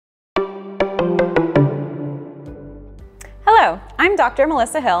I'm Dr.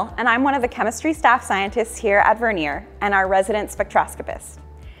 Melissa Hill, and I'm one of the chemistry staff scientists here at Vernier and our resident spectroscopist.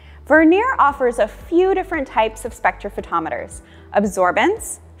 Vernier offers a few different types of spectrophotometers: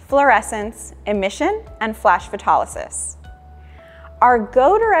 absorbance, fluorescence, emission, and flash photolysis. Our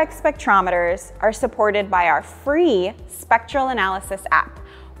Go Direct spectrometers are supported by our free Spectral Analysis app,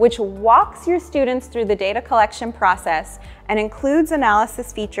 which walks your students through the data collection process and includes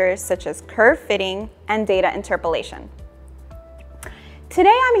analysis features such as curve fitting and data interpolation.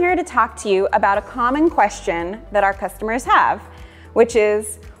 Today I'm here to talk to you about a common question that our customers have, which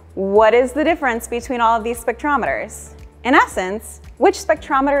is, what is the difference between all of these spectrometers? In essence, which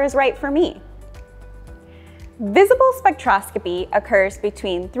spectrometer is right for me? Visible spectroscopy occurs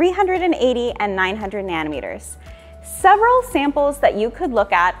between 380 and 900 nanometers. Several samples that you could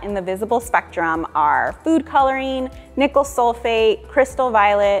look at in the visible spectrum are food coloring, nickel sulfate, crystal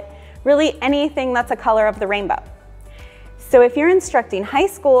violet, really anything that's a color of the rainbow. So if you're instructing high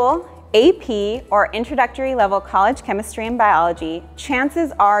school, AP, or introductory level college chemistry and biology,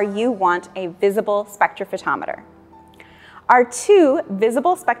 chances are you want a visible spectrophotometer. Our two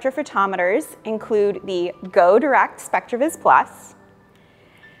visible spectrophotometers include the Go Direct SpectroVis Plus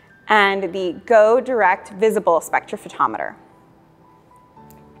and the Go Direct Visible Spectrophotometer.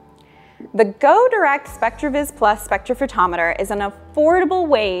 The Go Direct SpectroVis Plus spectrophotometer is an affordable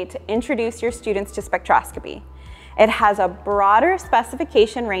way to introduce your students to spectroscopy. It has a broader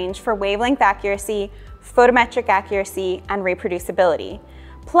specification range for wavelength accuracy, photometric accuracy, and reproducibility.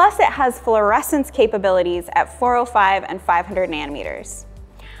 Plus, it has fluorescence capabilities at 405 and 500 nanometers.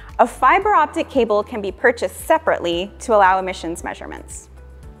 A fiber optic cable can be purchased separately to allow emissions measurements.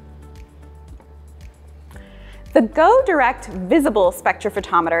 The Go Direct Visible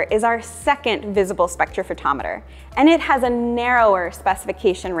Spectrophotometer is our second visible spectrophotometer, and it has a narrower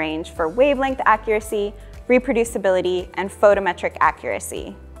specification range for wavelength accuracy, reproducibility, and photometric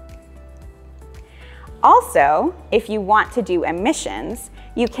accuracy. Also, if you want to do emissions,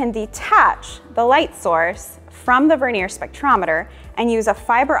 you can detach the light source from the Vernier spectrometer and use a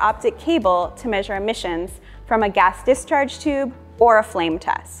fiber optic cable to measure emissions from a gas discharge tube or a flame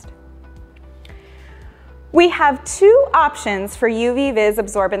test. We have two options for UV-VIS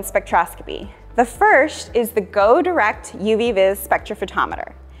absorbance spectroscopy. The first is the Go Direct UV-VIS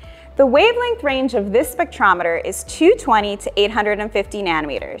spectrophotometer. The wavelength range of this spectrometer is 220 to 850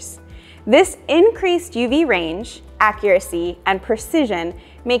 nanometers. This increased UV range, accuracy, and precision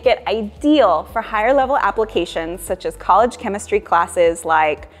make it ideal for higher level applications such as college chemistry classes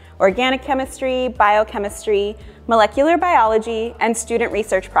like organic chemistry, biochemistry, molecular biology, and student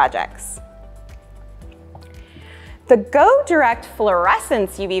research projects. The Go Direct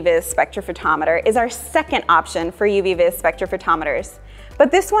Fluorescence UV-VIS spectrophotometer is our second option for UV-VIS spectrophotometers, but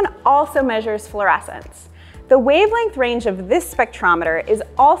this one also measures fluorescence. The wavelength range of this spectrometer is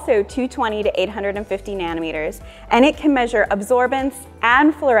also 220 to 850 nanometers, and it can measure absorbance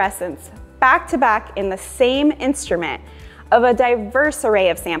and fluorescence back-to-back in the same instrument of a diverse array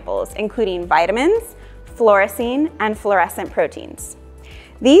of samples, including vitamins, fluorescein, and fluorescent proteins.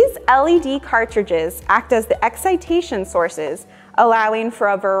 These LED cartridges act as the excitation sources, allowing for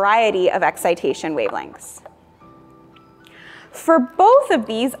a variety of excitation wavelengths. For both of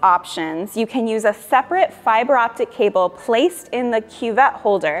these options, you can use a separate fiber optic cable placed in the cuvette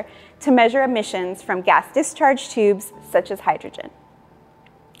holder to measure emissions from gas discharge tubes such as hydrogen.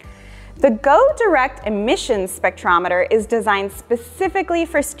 The Go Direct Emissions Spectrometer is designed specifically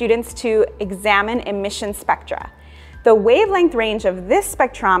for students to examine emission spectra. The wavelength range of this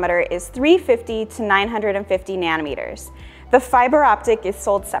spectrometer is 350 to 950 nanometers. The fiber optic is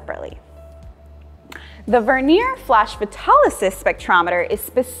sold separately. The Vernier Flash Photolysis Spectrometer is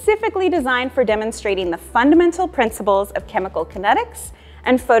specifically designed for demonstrating the fundamental principles of chemical kinetics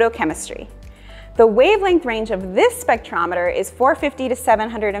and photochemistry. The wavelength range of this spectrometer is 450 to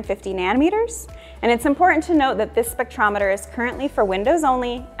 750 nanometers, and it's important to note that this spectrometer is currently for Windows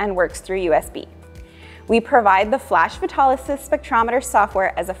only and works through USB. We provide the Flash Photolysis Spectrometer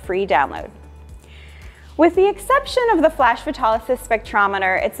software as a free download. With the exception of the Flash Photolysis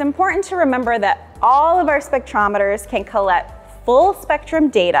Spectrometer, it's important to remember that all of our spectrometers can collect full spectrum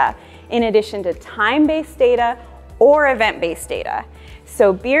data in addition to time-based data or event-based data.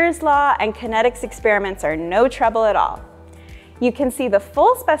 So Beer's law and kinetics experiments are no trouble at all. You can see the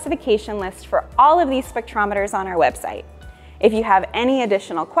full specification list for all of these spectrometers on our website. If you have any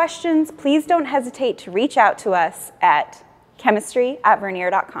additional questions, please don't hesitate to reach out to us at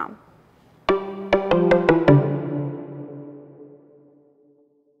chemistry@vernier.com.